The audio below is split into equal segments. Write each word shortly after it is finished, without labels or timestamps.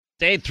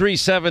Day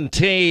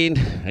 317.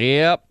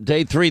 Yep,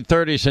 day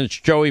 330 since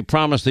Joey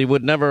promised he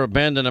would never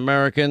abandon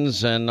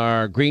Americans and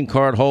our green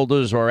card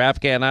holders or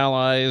Afghan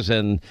allies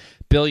and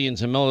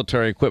billions in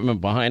military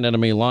equipment behind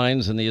enemy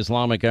lines in the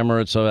Islamic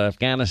Emirates of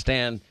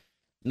Afghanistan.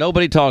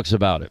 Nobody talks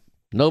about it.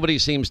 Nobody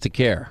seems to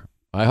care.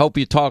 I hope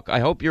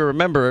you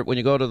remember it when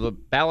you go to the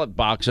ballot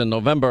box in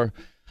November.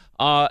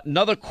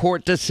 Another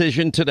court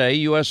decision today.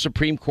 U.S.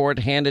 Supreme Court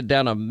handed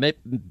down a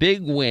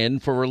big win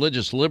for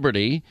religious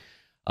liberty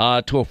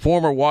to a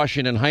former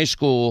Washington high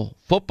school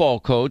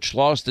football coach,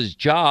 lost his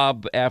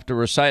job after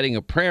reciting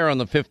a prayer on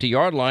the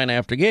 50-yard line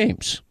after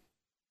games.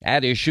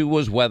 At issue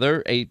was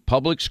whether a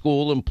public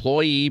school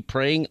employee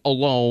praying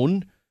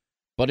alone,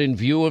 but in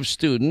view of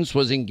students,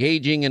 was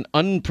engaging in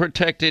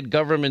unprotected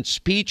government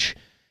speech.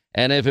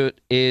 And if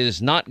it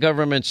is not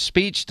government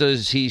speech,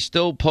 does he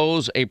still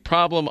pose a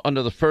problem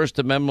under the First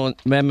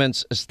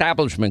Amendment's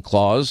Establishment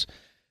Clause?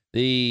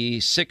 The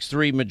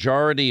 6-3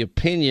 majority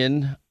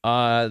opinion,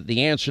 the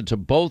answer to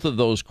both of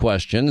those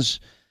questions,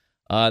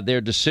 their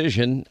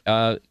decision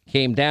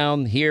came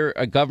down here.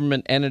 A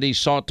government entity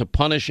sought to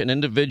punish an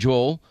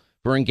individual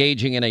for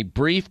engaging in a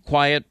brief,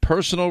 quiet,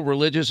 personal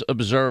religious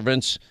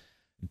observance,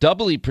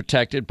 doubly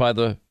protected by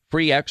the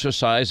free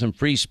exercise and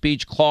free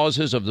speech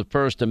clauses of the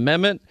First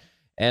Amendment,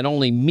 and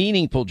only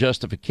meaningful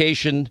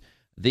justification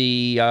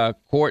the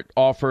court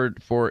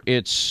offered for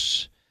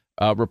its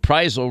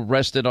reprisal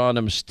rested on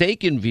a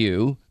mistaken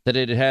view that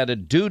it had a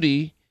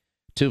duty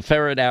to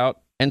ferret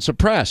out and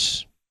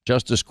suppress.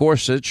 Justice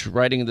Gorsuch,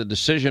 writing the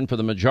decision for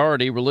the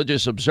majority,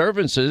 religious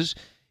observances,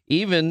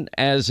 even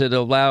as it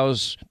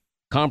allows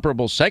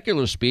comparable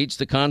secular speech,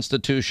 the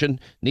Constitution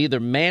neither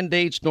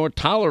mandates nor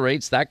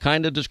tolerates that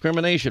kind of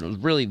discrimination. It was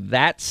really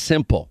that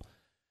simple.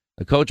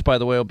 The coach, by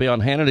the way, will be on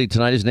Hannity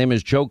tonight. His name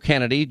is Joe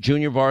Kennedy,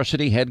 junior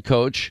varsity head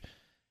coach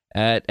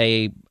at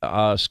a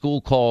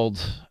school called,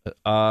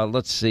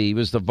 he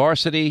was the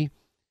varsity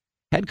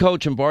head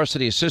coach and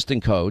varsity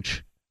assistant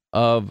coach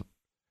of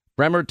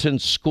Bremerton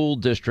School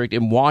District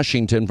in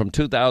Washington from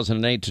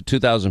 2008 to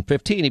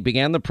 2015. He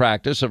began the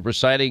practice of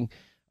reciting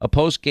a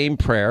post-game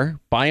prayer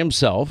by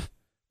himself,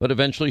 but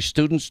eventually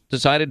students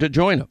decided to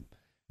join him.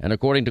 And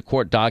according to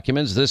court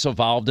documents, this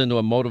evolved into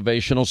a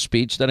motivational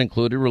speech that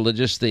included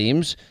religious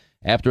themes.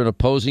 After an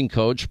opposing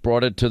coach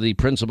brought it to the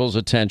principal's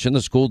attention,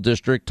 the school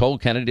district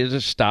told Kennedy to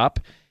stop.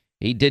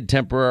 He did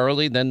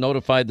temporarily, then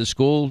notified the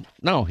school,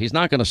 no, he's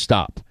not going to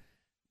stop.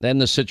 Then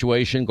the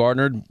situation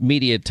garnered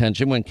media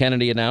attention when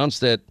Kennedy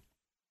announced that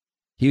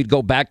he would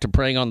go back to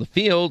praying on the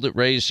field. It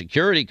raised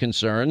security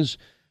concerns.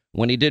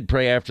 When he did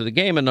pray after the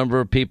game, a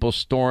number of people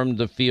stormed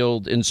the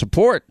field in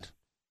support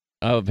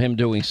of him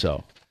doing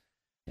so.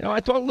 You know, I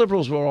thought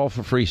liberals were all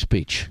for free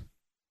speech.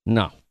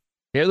 No.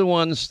 They're the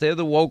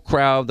woke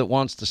crowd that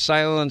wants to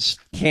silence,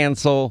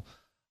 cancel,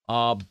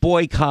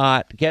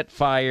 boycott, get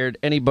fired,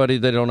 anybody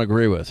they don't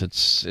agree with.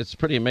 It's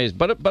pretty amazing.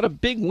 But a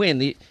big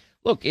win.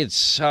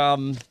 It's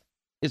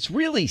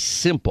really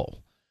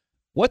simple.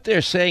 What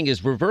they're saying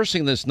is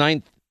reversing this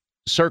Ninth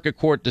Circuit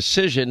Court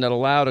decision that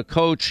allowed a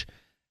coach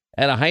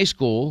at a high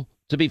school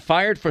to be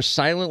fired for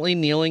silently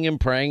kneeling and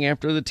praying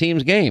after the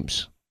team's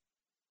games.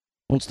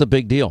 What's the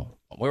big deal?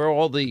 Where are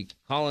all the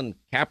Colin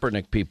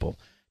Kaepernick people?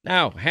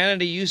 Now,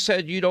 Hannity, you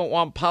said you don't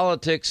want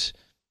politics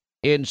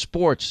in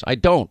sports. I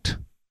don't.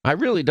 I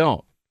really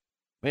don't.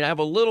 I mean,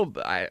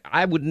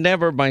 I would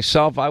never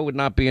myself, I would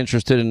not be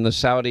interested in the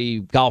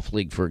Saudi Golf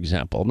League, for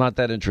example. I'm not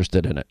that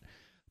interested in it.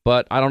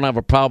 But I don't have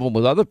a problem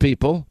with other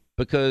people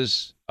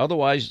because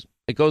otherwise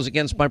it goes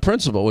against my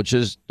principle, which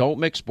is don't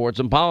mix sports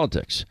and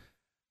politics.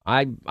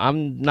 I'm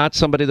not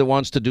somebody that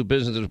wants to do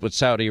business with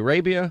Saudi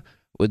Arabia,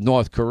 with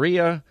North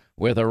Korea,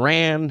 with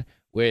Iran,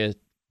 with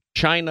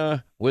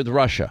China, with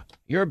Russia.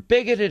 You're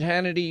bigoted,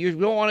 Hannity. You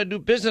don't want to do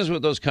business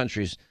with those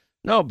countries.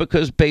 No,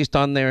 because based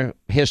on their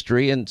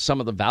history and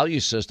some of the value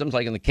systems,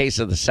 like in the case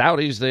of the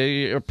Saudis,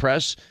 they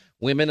oppress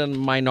women and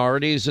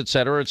minorities, et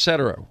cetera, et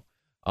cetera.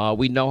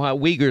 We know how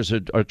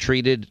Uyghurs are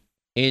treated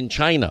in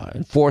China,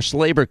 and forced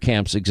labor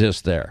camps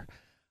exist there.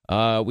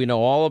 We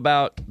know all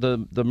about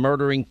the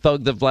murdering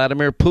thug that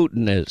Vladimir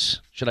Putin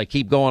is. Should I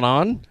keep going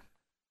on?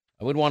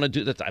 I would want to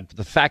do that.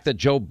 The fact that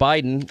Joe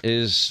Biden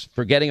is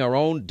forgetting our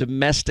own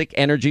domestic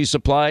energy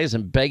supplies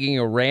and begging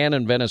Iran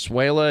and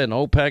Venezuela and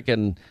OPEC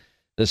and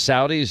the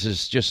Saudis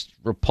is just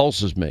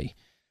repulses me.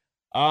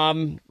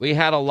 We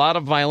had a lot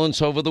of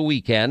violence over the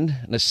weekend,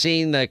 and a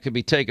scene that could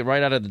be taken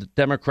right out of the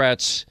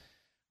Democrats'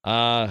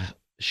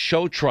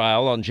 show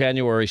trial on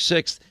January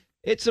 6th.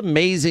 It's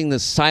amazing the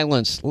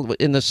silence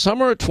in the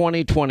summer of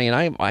 2020.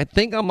 And I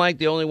think I'm like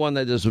the only one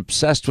that is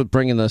obsessed with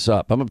bringing this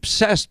up. I'm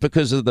obsessed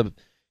because of the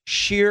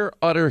sheer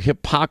utter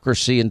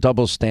hypocrisy and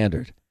double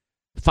standard.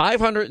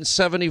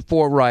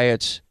 574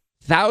 riots,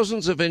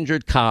 thousands of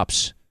injured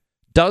cops,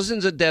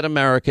 dozens of dead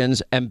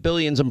Americans, and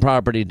billions in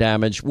property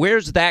damage.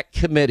 Where's that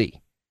committee?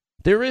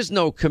 There is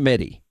no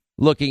committee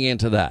looking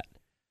into that.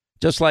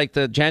 Just like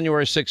the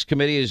January 6th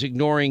committee is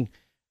ignoring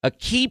a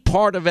key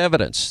part of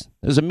evidence.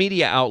 There's a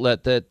media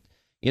outlet that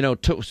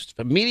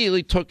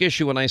immediately took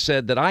issue when I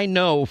said that I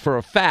know for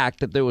a fact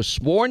that there was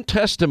sworn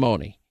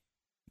testimony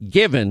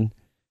given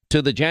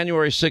to the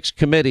January 6th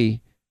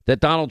committee that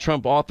Donald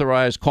Trump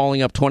authorized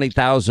calling up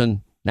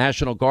 20,000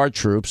 National Guard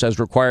troops as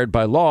required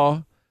by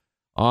law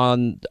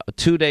on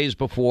 2 days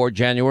before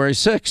January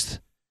 6th.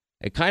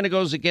 It kind of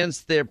goes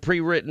against their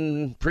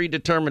pre-written,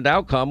 predetermined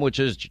outcome, which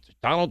is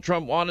Donald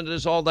Trump wanted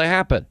this all to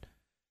happen.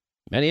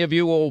 Many of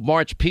you will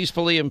march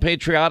peacefully and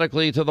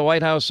patriotically to the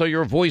White House so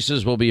your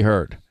voices will be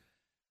heard.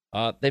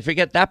 They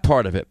forget that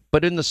part of it.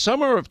 But in the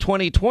summer of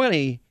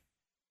 2020,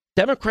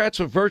 Democrats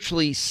were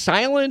virtually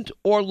silent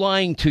or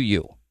lying to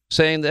you,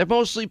 saying they're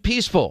mostly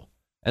peaceful.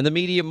 And the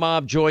media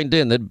mob joined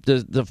in.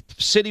 The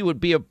city would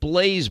be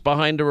ablaze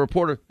behind a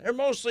reporter. They're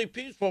mostly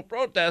peaceful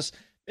protests.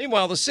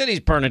 Meanwhile, the city's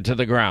burning to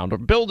the ground, or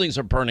buildings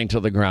are burning to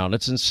the ground.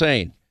 It's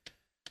insane.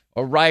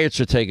 Or riots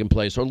are taking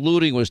place, or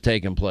looting was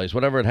taking place,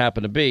 whatever it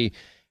happened to be.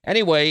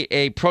 Anyway,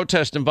 a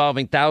protest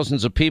involving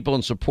thousands of people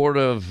in support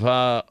of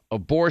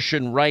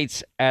abortion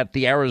rights at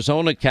the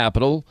Arizona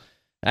Capitol.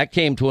 That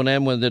came to an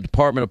end when the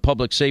Department of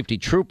Public Safety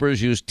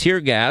troopers used tear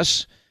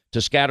gas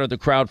to scatter the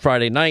crowd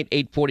Friday night,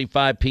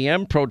 8:45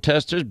 p.m.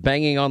 Protesters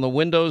banging on the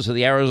windows of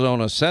the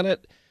Arizona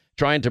Senate,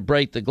 trying to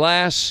break the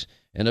glass.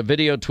 In a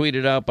video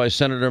tweeted out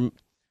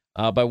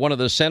by one of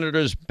the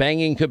senators,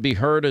 banging could be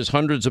heard as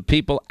hundreds of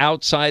people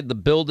outside the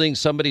building.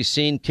 Somebody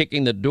seen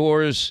kicking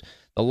the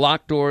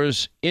locked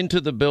doors into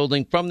the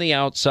building from the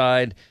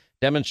outside.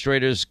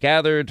 Demonstrators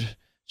gathered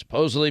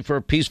supposedly for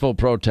a peaceful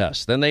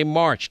protest. Then they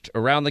marched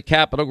around the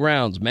Capitol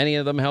grounds. Many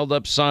of them held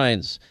up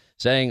signs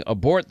saying,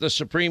 "Abort the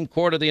Supreme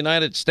Court of the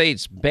United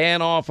States.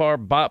 Bans off our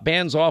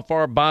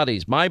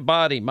bodies. My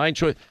body, my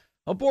choice."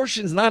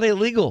 Abortion's not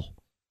illegal.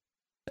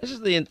 This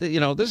is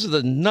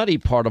the nutty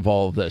part of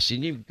all of this.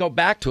 And you go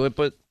back to it,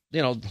 but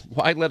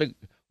why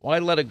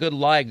let a good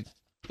lie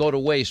go to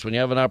waste when you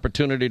have an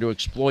opportunity to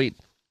exploit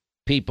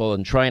people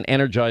and try and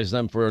energize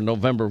them for a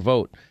November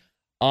vote?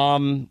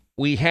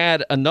 We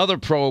had another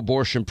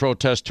pro-abortion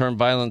protest turn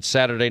violent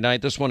Saturday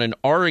night. This one in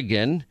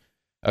Oregon.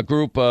 A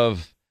group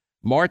of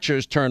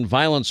marchers turned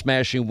violent,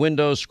 smashing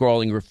windows,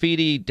 scrawling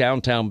graffiti,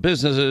 downtown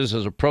businesses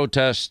as a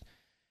protest.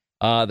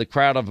 The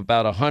crowd of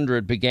about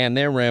 100 began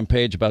their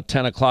rampage about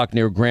 10 o'clock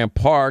near Grant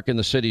Park in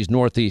the city's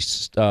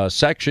northeast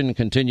section,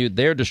 continued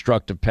their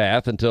destructive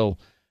path until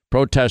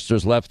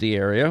protesters left the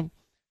area.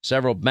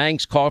 Several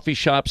banks, coffee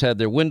shops had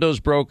their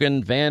windows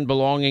broken, van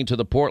belonging to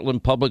the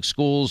Portland Public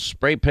Schools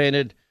spray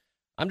painted.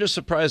 I'm just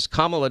surprised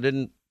Kamala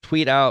didn't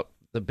tweet out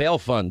the bail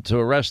fund to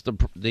arrest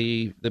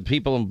the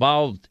people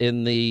involved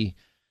in the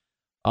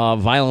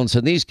violence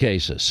in these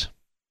cases.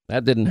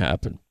 That didn't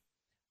happen.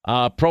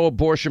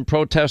 Pro-abortion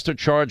protester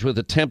charged with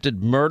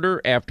attempted murder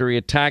after he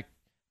attacked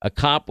a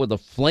cop with a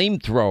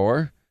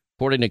flamethrower.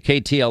 According to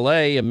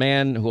KTLA, a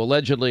man who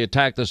allegedly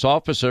attacked this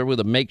officer with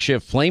a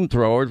makeshift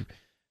flamethrower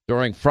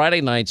during Friday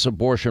night's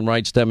abortion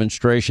rights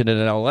demonstration in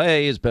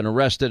L.A. has been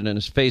arrested and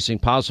is facing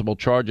possible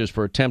charges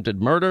for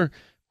attempted murder.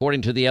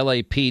 According to the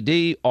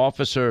LAPD,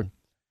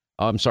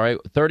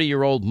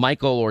 30-year-old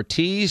Michael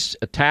Ortiz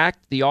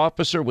attacked the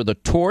officer with a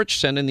torch,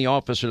 sending the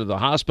officer to the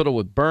hospital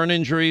with burn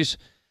injuries.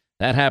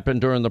 That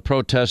happened during the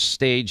protest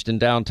staged in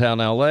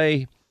downtown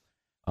L.A.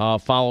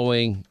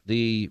 Following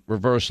the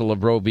reversal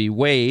of Roe v.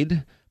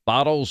 Wade.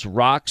 Bottles,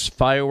 rocks,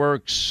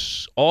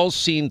 fireworks, all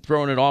seen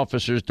thrown at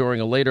officers during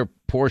a later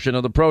portion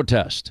of the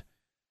protest.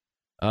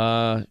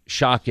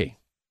 Shocking.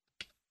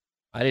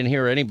 I didn't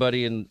hear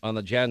anybody on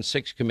the Jan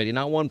 6 committee,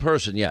 not one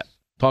person yet,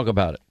 talk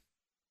about it.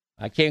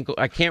 I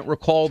can't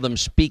recall them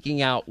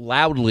speaking out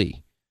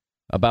loudly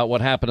about what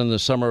happened in the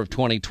summer of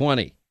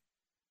 2020.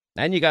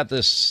 And you got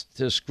this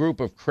group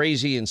of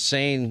crazy,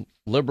 insane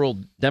liberal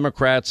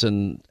Democrats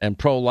and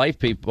pro-life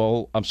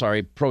people. I'm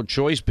sorry,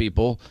 pro-choice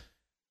people.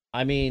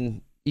 I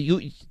mean,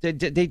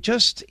 they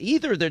just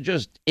either they're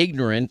just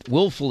ignorant,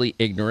 willfully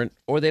ignorant,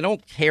 or they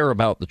don't care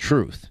about the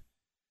truth.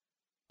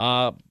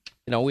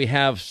 We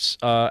have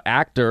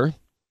actor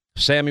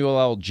Samuel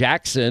L.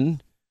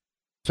 Jackson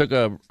took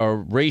a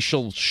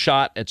racial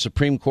shot at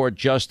Supreme Court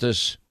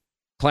Justice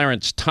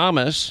Clarence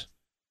Thomas.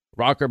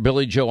 Rocker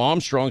Billy Joe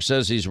Armstrong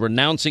says he's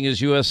renouncing his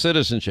U.S.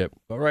 citizenship.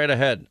 Go right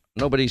ahead.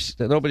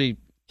 Nobody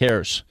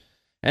cares.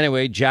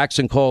 Anyway,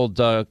 Jackson called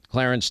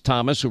Clarence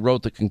Thomas, who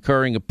wrote the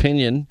concurring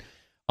opinion,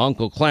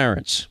 Uncle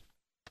Clarence.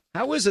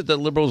 How is it that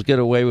liberals get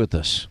away with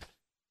this?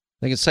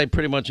 They can say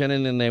pretty much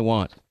anything they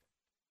want.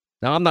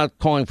 Now, I'm not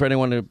calling for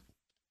anyone to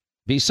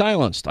be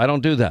silenced. I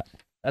don't do that.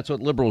 That's what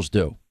liberals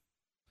do.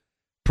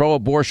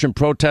 Pro-abortion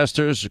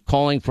protesters are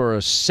calling for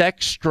a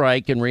sex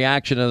strike in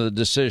reaction to the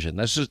decision.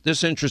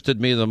 This interested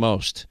me the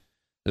most.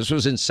 This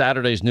was in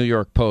Saturday's New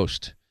York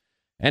Post.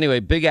 Anyway,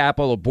 Big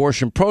Apple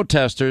abortion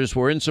protesters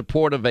were in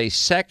support of a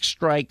sex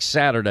strike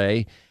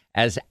Saturday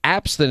as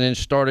abstinence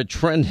started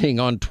trending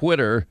on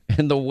Twitter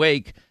in the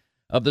wake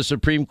of the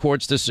Supreme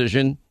Court's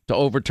decision to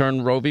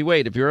overturn Roe v.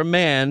 Wade. If you're a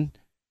man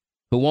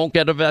who won't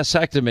get a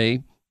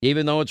vasectomy,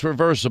 even though it's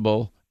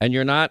reversible, and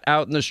you're not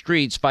out in the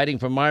streets fighting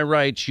for my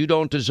rights, you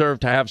don't deserve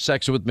to have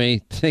sex with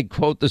me. They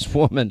quote this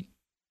woman.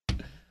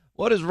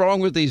 What is wrong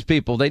with these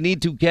people? They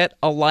need to get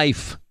a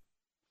life.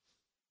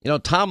 You know,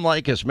 Tom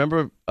Leykis,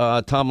 remember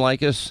Tom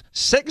Leykis?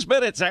 6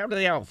 minutes after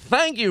the hour.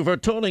 Thank you for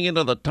tuning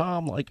into the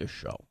Tom Leykis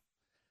show.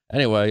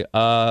 Anyway,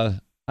 I've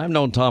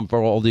known Tom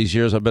for all these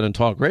years. I've been in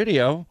talk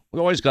radio. We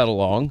always got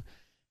along.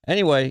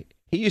 Anyway,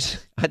 I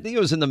think it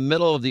was in the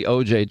middle of the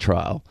OJ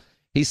trial.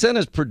 He sent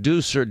his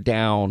producer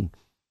down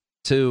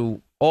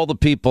to all the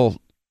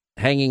people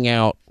hanging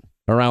out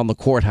around the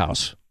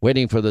courthouse,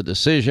 waiting for the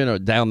decision, or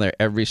down there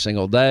every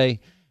single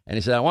day. And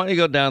he said, I want you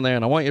to go down there,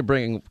 and I want you to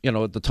bring,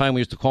 at the time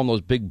we used to call them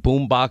those big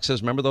boom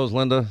boxes. Remember those,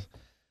 Linda?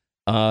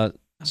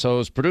 So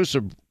his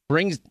producer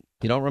brings,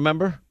 you don't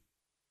remember?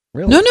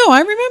 Really? No,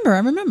 I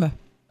remember.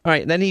 All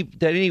right, and then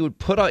he would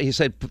he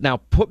said, now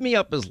put me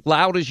up as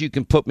loud as you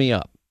can put me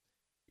up.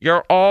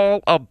 You're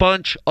all a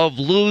bunch of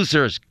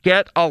losers.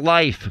 Get a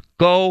life.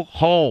 Go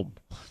home.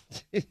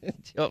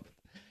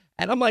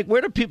 And I'm like,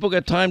 where do people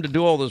get time to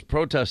do all this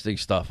protesting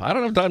stuff? I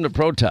don't have time to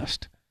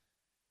protest.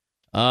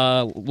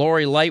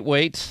 Lori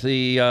Lightweight,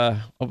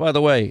 by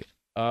the way,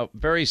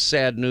 very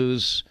sad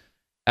news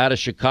out of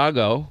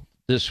Chicago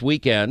this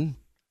weekend.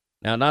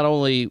 Now, not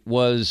only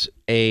was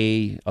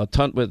a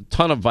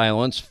ton of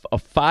violence, a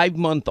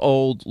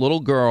 5-month-old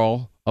little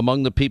girl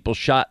among the people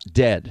shot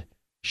dead,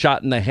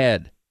 shot in the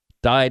head,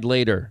 died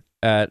later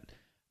at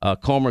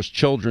Comer's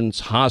Children's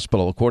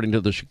Hospital, according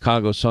to the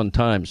Chicago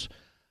Sun-Times.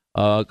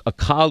 A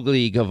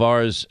colleague of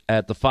ours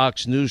at the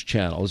Fox News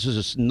Channel, this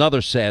is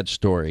another sad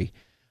story.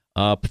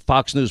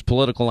 Fox News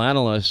political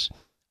analyst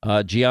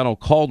Gianno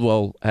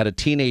Caldwell had a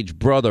teenage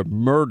brother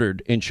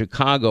murdered in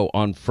Chicago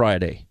on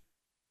Friday.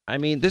 I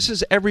mean, this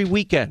is every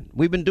weekend.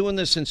 We've been doing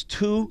this since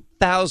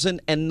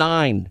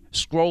 2009,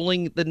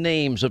 scrolling the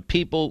names of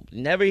people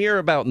you never hear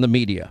about in the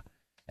media,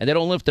 and they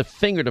don't lift a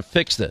finger to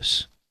fix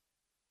this.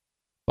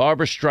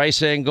 Barbara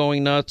Streisand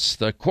going nuts.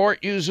 The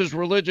court uses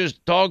religious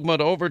dogma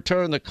to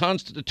overturn the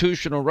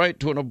constitutional right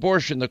to an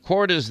abortion. The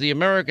court is the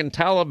American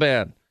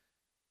Taliban.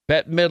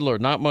 Bette Midler,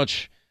 not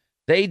much.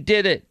 They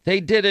did it. They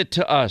did it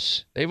to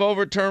us. They've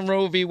overturned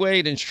Roe v.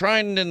 Wade,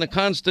 enshrined in the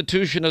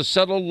Constitution, a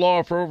settled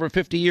law for over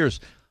 50 years.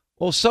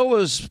 Well, so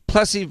is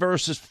Plessy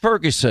versus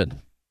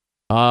Ferguson.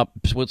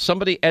 Would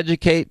somebody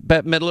educate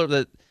Bette Midler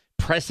that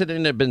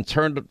precedent had been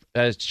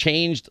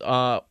changed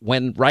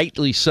when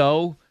rightly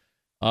so?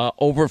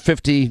 Over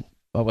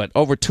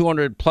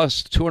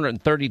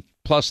 230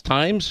 plus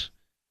times?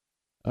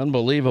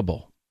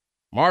 Unbelievable.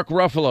 Mark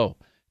Ruffalo,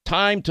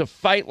 time to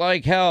fight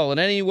like hell in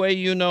any way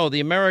you know.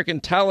 The American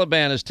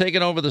Taliban has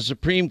taken over the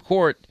Supreme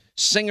Court.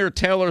 Singer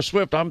Taylor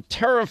Swift, I'm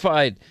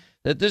terrified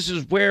that this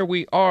is where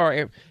we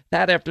are.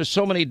 That after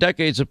so many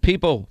decades of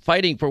people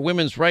fighting for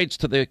women's rights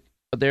to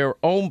their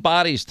own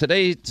bodies,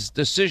 today's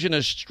decision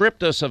has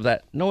stripped us of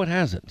that. No, it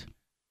hasn't.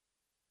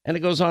 And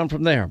it goes on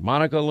from there.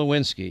 Monica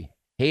Lewinsky,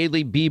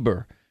 Haley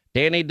Bieber,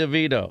 Danny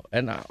DeVito.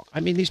 And I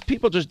mean, these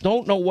people just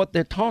don't know what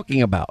they're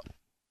talking about.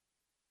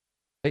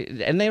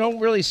 And they don't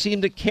really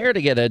seem to care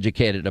to get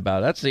educated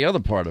about it. That's the other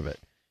part of it.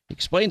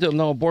 Explain to them,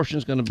 no, abortion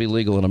is going to be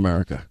legal in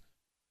America.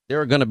 There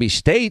are going to be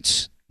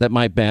states that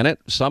might ban it.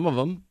 Some of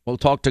them. We'll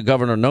talk to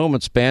Governor Noem.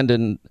 It's banned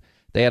in,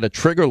 they had a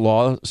trigger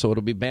law, so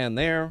it'll be banned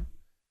there.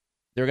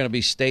 There are going to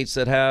be states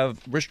that have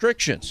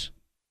restrictions.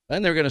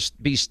 Then there are going to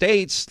be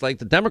states, like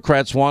the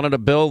Democrats wanted a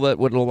bill that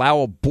would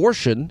allow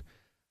abortion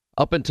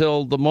up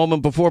until the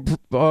moment before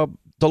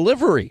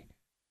delivery.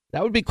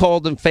 That would be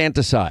called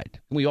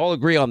infanticide. Can we all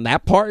agree on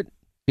that part?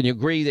 Can you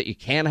agree that you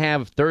can't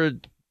have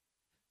third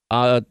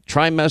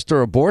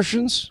trimester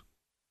abortions?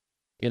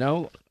 You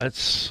know,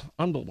 that's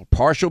unbelievable.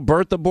 Partial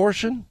birth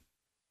abortion?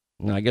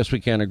 I guess we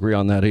can't agree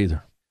on that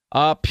either.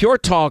 Pure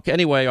Talk,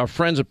 anyway, our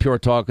friends at Pure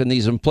Talk, in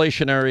these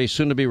inflationary,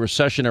 soon-to-be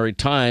recessionary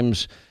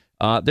times,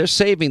 they're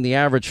saving the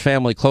average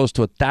family close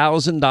to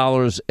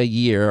 $1,000 a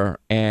year,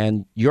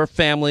 and your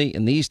family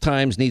in these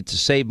times needs to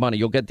save money.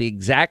 You'll get the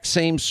exact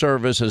same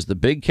service as the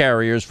big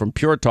carriers from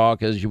Pure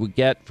Talk as you would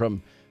get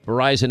from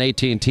Verizon,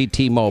 AT&T,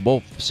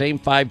 T-Mobile. Same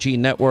 5G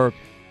network,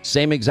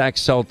 same exact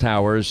cell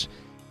towers,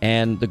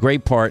 and the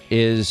great part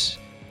is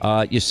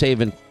you're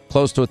saving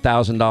close to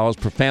 $1,000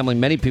 per family.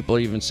 Many people are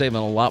even saving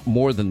a lot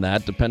more than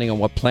that, depending on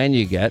what plan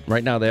you get.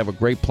 Right now, they have a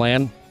great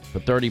plan for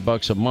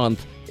 $30 a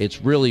month.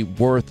 It's really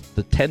worth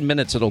the 10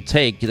 minutes it'll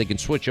take. They can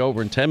switch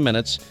over in 10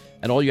 minutes,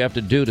 and all you have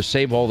to do to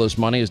save all this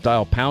money is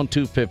dial pound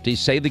 250,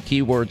 say the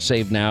keyword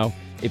save now.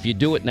 If you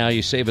do it now,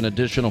 you save an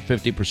additional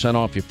 50%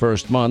 off your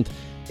first month.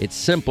 It's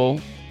simple.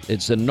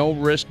 It's a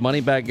no-risk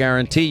money-back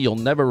guarantee. You'll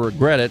never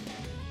regret it.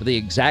 For the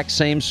exact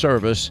same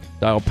service,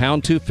 dial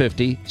pound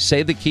 250,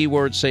 say the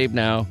keyword save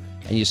now,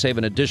 and you save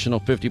an additional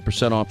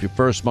 50% off your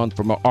first month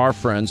from our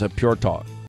friends at Pure Talk.